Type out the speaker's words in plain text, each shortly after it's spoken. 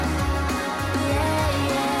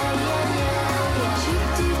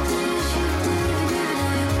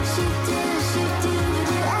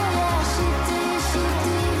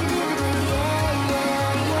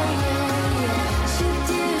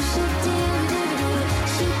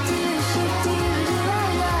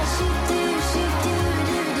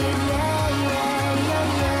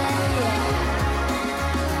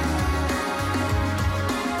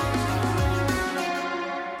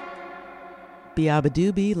Yippee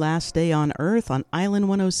Abadoobie, last day on Earth on Island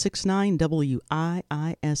 1069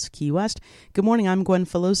 WIIS Key West. Good morning, I'm Gwen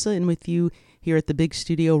Filosa, and with you here at the big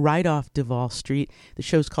studio right off Duval Street. The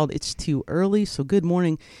show's called It's Too Early, so good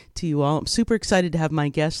morning to you all. I'm super excited to have my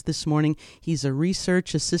guest this morning. He's a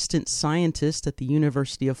research assistant scientist at the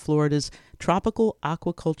University of Florida's Tropical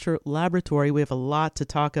Aquaculture Laboratory. We have a lot to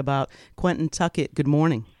talk about. Quenton Tuckett, good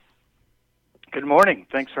morning. Good morning.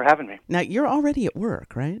 Thanks for having me. Now, you're already at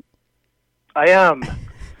work, right? I am.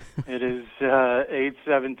 It is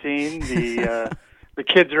 8:17. The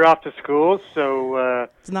kids are off to school, so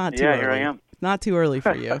it's not too early. Here I am. Not too early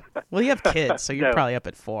for you. Well, you have kids, so you're No. probably up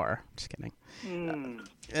at 4. Just kidding.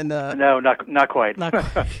 No, not quite. Not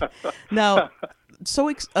quite. Now, so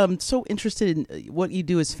interested in what you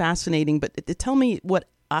do is fascinating, but tell me what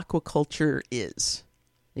aquaculture is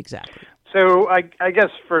exactly. So I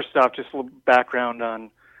guess first off, just a little background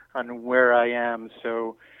on where I am.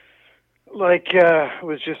 So, like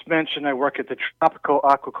was just mentioned, I work at the Tropical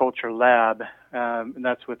Aquaculture Lab, and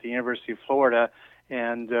that's with the University of Florida.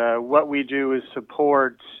 And what we do is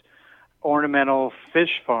support ornamental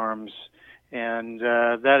fish farms, and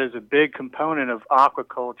that is a big component of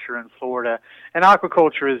aquaculture in Florida. And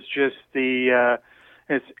aquaculture is just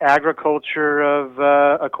it's agriculture of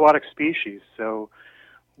aquatic species. So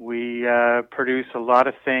we produce a lot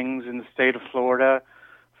of things in the state of Florida,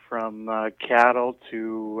 from cattle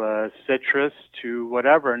to citrus to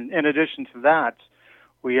whatever. And in addition to that,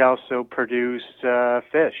 we also produce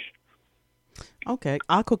fish. Okay,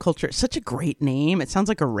 aquaculture, such a great name. It sounds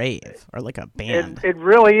like a rave or like a band. It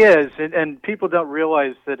really is, and people don't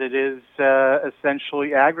realize that it is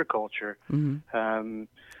essentially agriculture. Mm-hmm.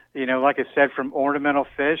 Like I said, from ornamental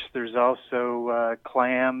fish, there's also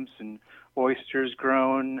clams and oysters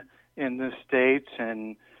grown in the States,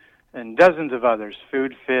 and dozens of others,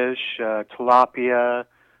 food fish, tilapia,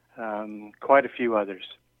 quite a few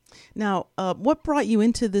others. Now, what brought you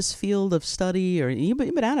into this field of study, or you've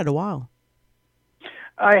been at it a while?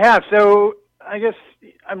 I have. So I guess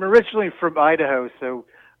I'm originally from Idaho, so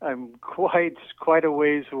I'm quite a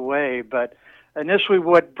ways away. But initially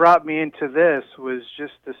what brought me into this was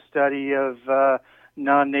just the study of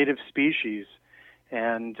non-native species.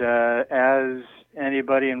 And as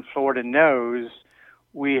anybody in Florida knows,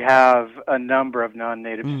 we have a number of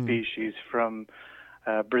non-native species, from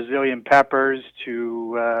Brazilian peppers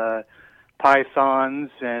to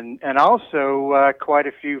pythons, and also quite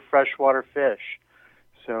a few freshwater fish.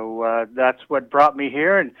 So that's what brought me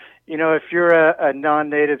here. And, if you're a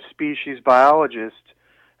non-native species biologist,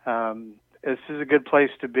 this is a good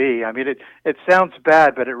place to be. I mean, it sounds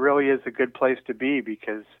bad, but it really is a good place to be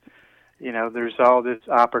because, there's all this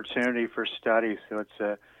opportunity for study. So it's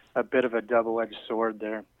a bit of a double-edged sword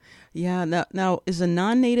there. Yeah. Now, is a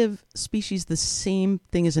non-native species the same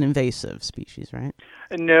thing as an invasive species, right?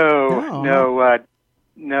 No.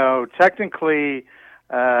 Technically,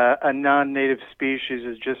 a non-native species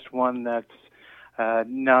is just one that's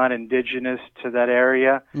non-indigenous to that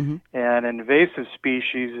area. Mm-hmm. And an invasive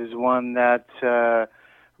species is one that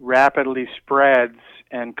rapidly spreads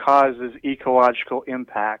and causes ecological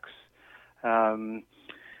impacts.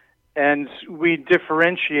 And we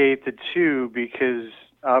differentiate the two because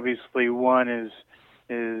obviously one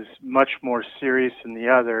is much more serious than the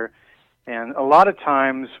other. And a lot of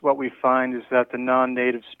times what we find is that the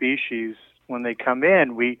non-native species, when they come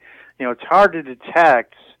in, it's hard to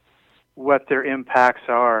detect what their impacts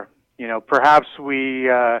are. Perhaps we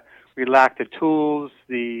lack the tools,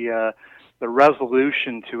 the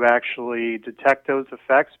resolution to actually detect those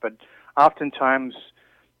effects, but oftentimes,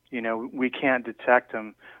 we can't detect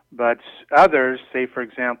them. But others, say for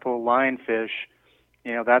example, lionfish,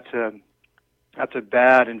 that's a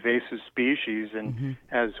bad invasive species and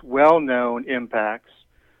has well-known impacts.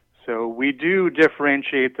 So we do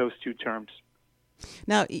differentiate those two terms.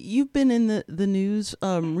 Now, you've been in the news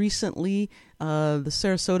recently. The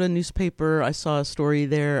Sarasota newspaper, I saw a story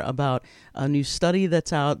there about a new study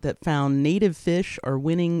that's out that found native fish are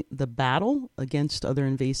winning the battle against other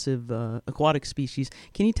invasive aquatic species.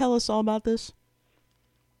 Can you tell us all about this?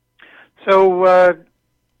 So,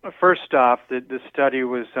 first off, the study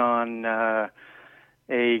was on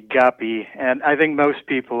a guppy, and I think most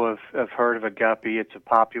people have heard of a guppy. It's a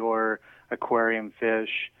popular aquarium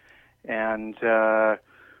fish. And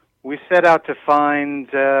we set out to find,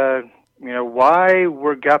 why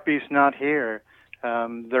were guppies not here?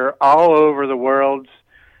 They're all over the world.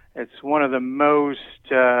 It's one of the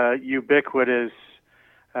most ubiquitous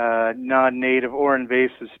non-native or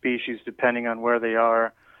invasive species, depending on where they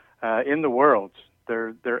are in the world.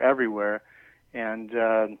 They're everywhere, and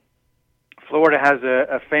Florida has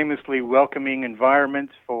a famously welcoming environment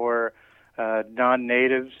for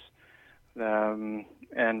non-natives,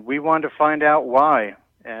 and we wanted to find out why.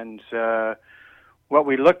 And what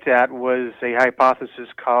we looked at was a hypothesis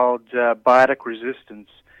called biotic resistance.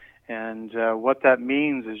 And what that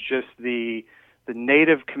means is just the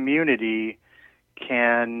native community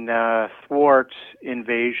can thwart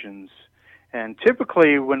invasions. And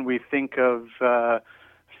typically when we think of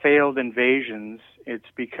failed invasions, it's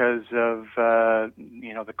because of,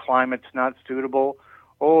 the climate's not suitable,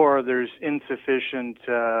 or there's insufficient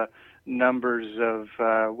numbers of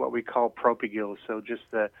what we call propagils, so just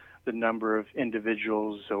the number of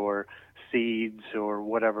individuals or seeds or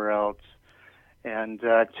whatever else. And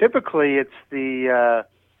typically it's the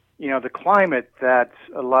climate that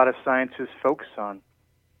a lot of scientists focus on.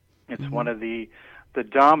 It's one of the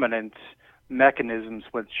dominant mechanisms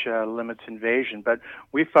which limits invasion. But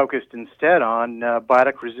we focused instead on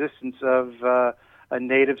biotic resistance of a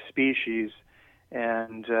native species,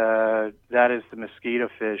 and that is the mosquito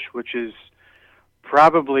fish, which is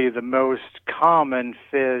probably the most common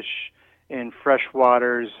fish in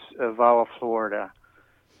freshwaters of all of Florida.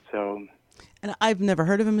 So, and I've never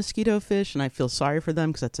heard of a mosquito fish, and I feel sorry for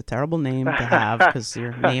them because that's a terrible name to have because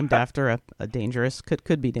you're named after a dangerous,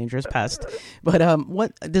 could be dangerous pest. But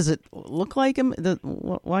what does it look like?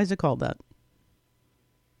 Why is it called that?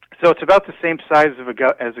 So it's about the same size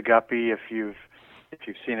as a guppy. If you've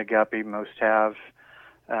seen a guppy, most have,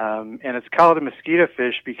 and it's called a mosquito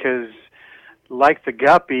fish because, like the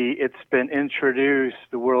guppy, it's been introduced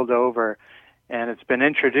the world over. And it's been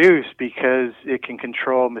introduced because it can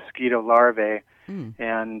control mosquito larvae.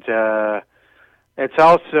 And it's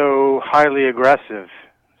also highly aggressive.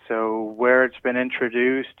 So where it's been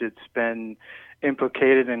introduced, it's been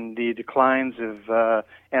implicated in the declines of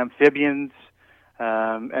amphibians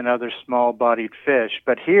and other small-bodied fish.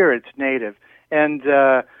 But here it's native. And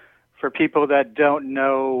for people that don't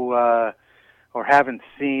know or haven't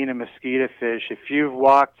seen a mosquito fish, if you've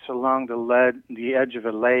walked along the edge of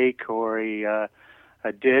a lake or a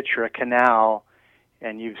ditch or a canal,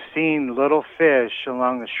 and you've seen little fish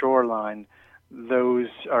along the shoreline, those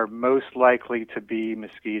are most likely to be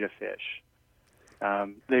mosquito fish.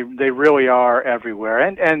 They really are everywhere,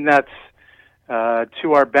 and that's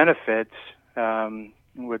to our benefit,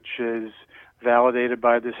 which is validated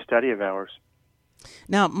by this study of ours.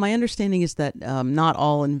 Now, my understanding is that not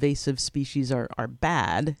all invasive species are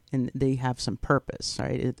bad, and they have some purpose,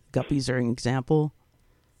 right? Guppies are an example.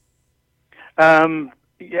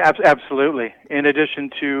 Yeah, absolutely. In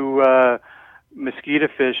addition to mosquito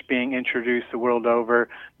fish being introduced the world over,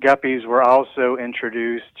 guppies were also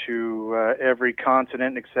introduced to every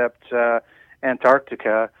continent except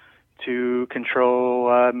Antarctica to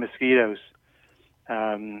control mosquitoes.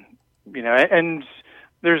 And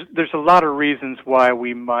there's a lot of reasons why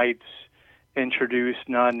we might introduce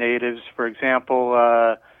non-natives. For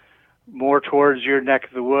example, more towards your neck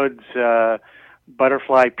of the woods,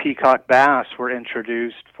 butterfly peacock bass were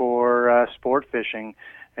introduced for sport fishing,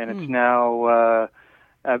 and it's now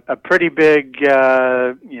a pretty big,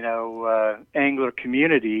 angler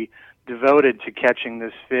community devoted to catching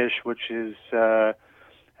this fish, which is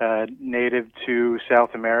native to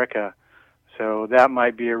South America. So that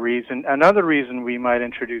might be a reason. Another reason we might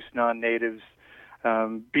introduce non-natives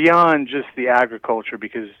beyond just the agriculture,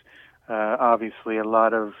 because obviously a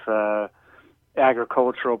lot of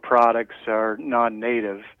agricultural products are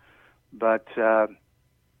non-native, but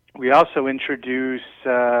we also introduce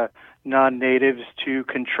non-natives to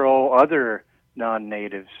control other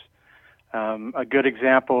non-natives. A good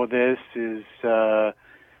example of this is the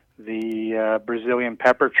Brazilian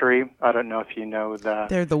pepper tree. I don't know if you know that.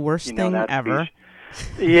 They're the worst thing ever.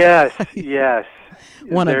 Yes, yes.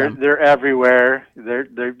 One of them. They're everywhere.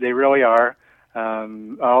 They really are.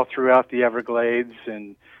 All throughout the Everglades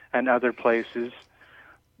and other places.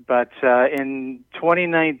 But in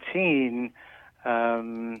 2019,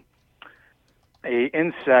 a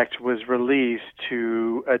insect was released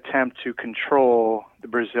to attempt to control the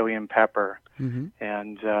Brazilian pepper,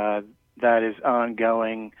 and that is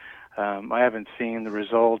ongoing. I haven't seen the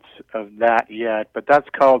results of that yet, but that's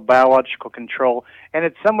called biological control, and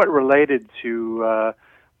it's somewhat related to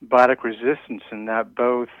biotic resistance in that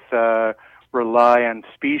both rely on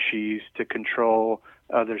species to control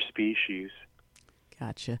other species.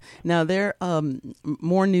 Gotcha. Now there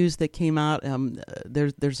more news that came out.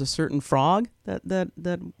 There's a certain frog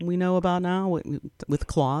that we know about now with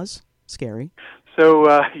claws. Scary. So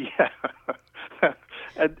yeah,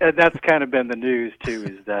 and that's kind of been the news too.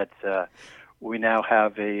 Is that we now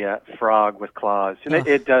have a frog with claws, and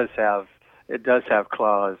it does have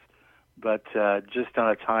claws, but just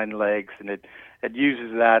on its hind legs, and it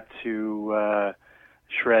uses that to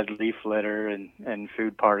shred leaf litter and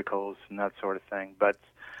food particles and that sort of thing. But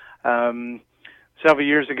several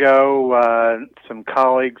years ago, some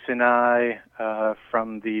colleagues and I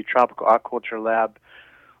from the Tropical Aquaculture Lab,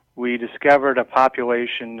 we discovered a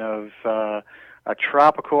population of a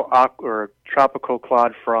tropical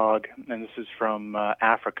clod frog, and this is from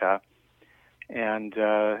Africa. And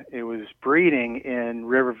it was breeding in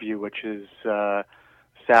Riverview, which is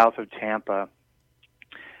south of Tampa.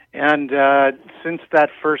 And since that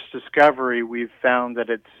first discovery, we've found that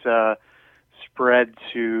it's spread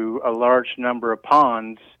to a large number of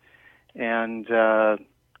ponds. And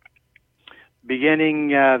beginning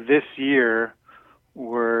this year,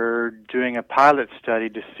 we're doing a pilot study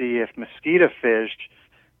to see if mosquito fish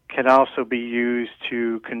can also be used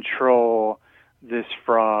to control this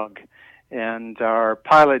frog. And our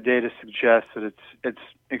pilot data suggests that it's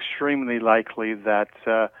extremely likely that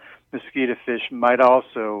mosquito fish might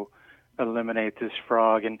also eliminate this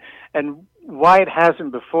frog. And why it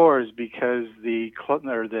hasn't before is because the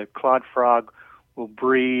clod frog will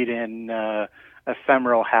breed in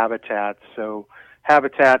ephemeral habitats, so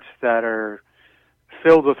habitats that are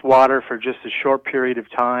filled with water for just a short period of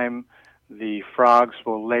time. The frogs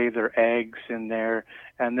will lay their eggs in there,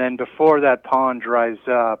 and then before that pond dries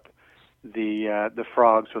up, the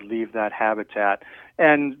frogs would leave that habitat.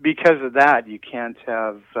 And because of that, you can't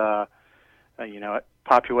have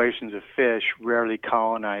populations of fish rarely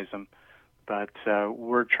colonize them. But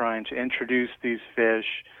we're trying to introduce these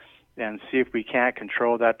fish and see if we can't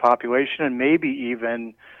control that population and maybe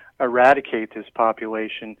even eradicate this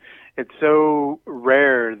population. It's so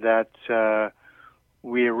rare that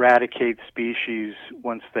we eradicate species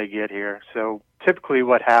once they get here. So typically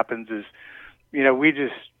what happens is,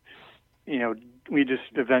 we just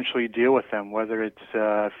eventually deal with them, whether it's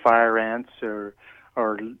fire ants or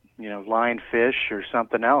lionfish or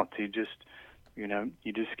something else. You just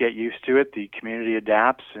get used to it. The community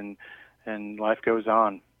adapts and life goes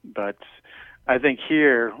on. But I think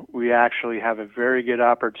here we actually have a very good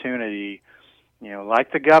opportunity,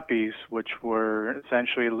 like the guppies, which were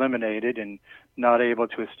essentially eliminated and not able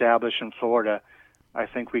to establish in Florida. I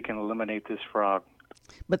think we can eliminate this frog.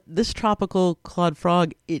 But this tropical clod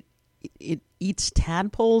frog, it eats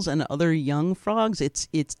tadpoles and other young frogs. It's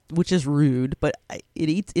which is rude, but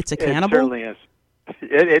it's a cannibal. It certainly is.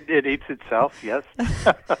 It eats itself. Yes.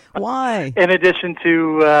 Why? In addition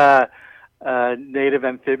to native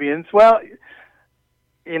amphibians. Well,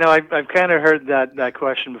 I've kind of heard that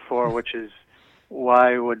question before, which is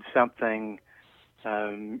why would something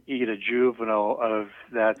eat a juvenile of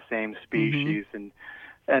that same species? Mm-hmm.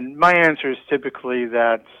 And my answer is typically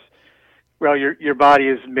that, well, your body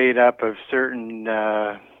is made up of certain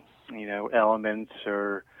elements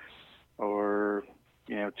or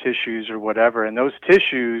tissues or whatever, and those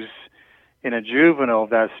tissues in a juvenile of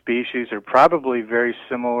that species are probably very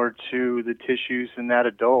similar to the tissues in that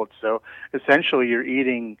adult. So essentially, you're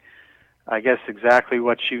eating, I guess, exactly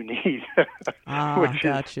what you need.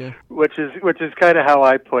 Gotcha. Which is kind of how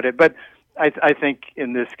I put it. But I think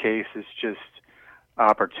in this case, it's just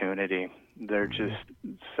opportunity. They're just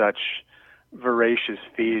such voracious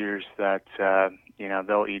feeders that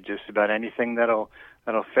they'll eat just about anything that'll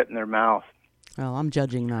fit in their mouth. Well, I'm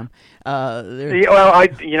judging them. I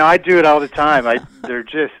do it all the time. They're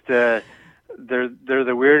just they're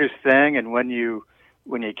the weirdest thing. And when you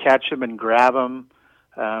catch them and grab them,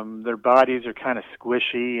 their bodies are kind of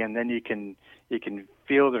squishy, and then you can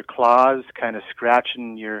feel their claws kind of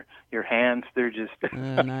scratching your hands. They're just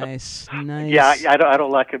nice. Yeah, I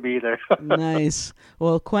don't like them either. Nice.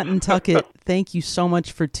 Well, Quenton Tuckett, thank you so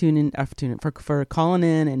much for for calling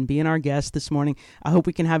in and being our guest this morning. I hope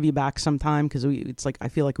we can have you back sometime because I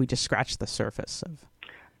feel like we just scratched the surface of.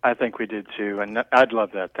 I think we did too, and I'd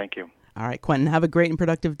love that. Thank you. All right, Quenton, have a great and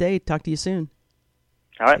productive day. Talk to you soon.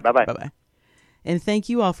 All right, bye-bye. Bye-bye. And thank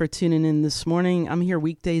you all for tuning in this morning. I'm here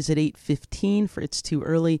weekdays at 8:15 for It's Too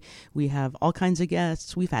Early. We have all kinds of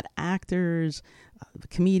guests. We've had actors,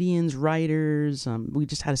 comedians, writers. We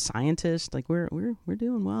just had a scientist. Like we're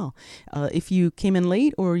doing well. If you came in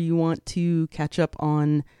late or you want to catch up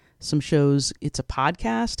on some shows, it's a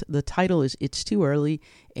podcast. The title is It's Too Early,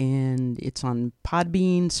 and it's on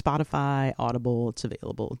Podbean, Spotify, Audible. It's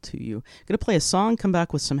available to you. I'm going to play a song, come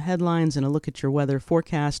back with some headlines and a look at your weather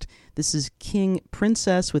forecast. This is King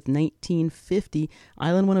Princess with 1950,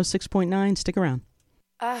 Island 106.9. Stick around.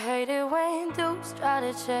 I hate it when dudes try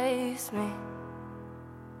to chase me,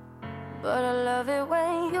 but I love it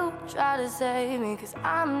when you try to save me, 'cause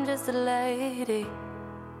I'm just a lady.